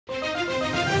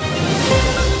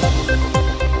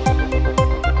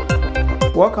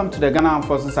Welcome to the Ghana Armed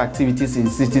Forces activities in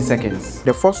 60 seconds.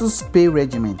 The Forces Pay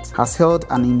Regiment has held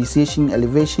an initiation,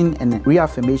 elevation and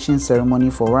reaffirmation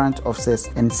ceremony for warrant officers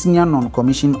and senior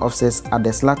non-commissioned officers at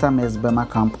the Slater Mess Burma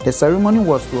camp. The ceremony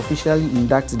was to officially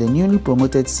induct the newly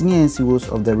promoted senior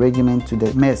NCOs of the regiment to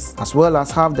the mess, as well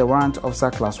as have the warrant officer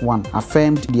class 1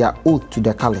 affirmed their oath to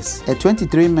the colours. A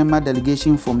 23-member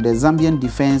delegation from the Zambian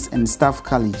Defence and Staff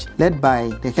College, led by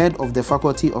the head of the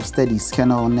Faculty of Studies,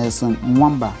 Colonel Nelson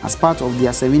Mwamba, as part of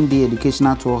their 7-day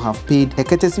educational tour, have paid a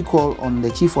courtesy call on the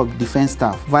Chief of Defence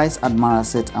Staff, Vice Admiral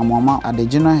Seth Amwama, at the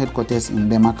General Headquarters in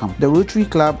Burma camp. The Rotary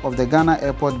Club of the Ghana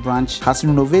Airport Branch has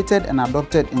renovated and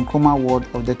adopted Nkrumah ward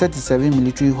of the 37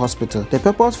 Military Hospital. The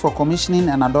purpose for commissioning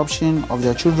and adoption of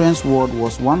the children's ward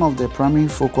was one of the primary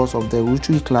focus of the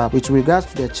Rotary Club with regards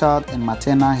to the child and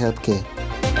maternal health care.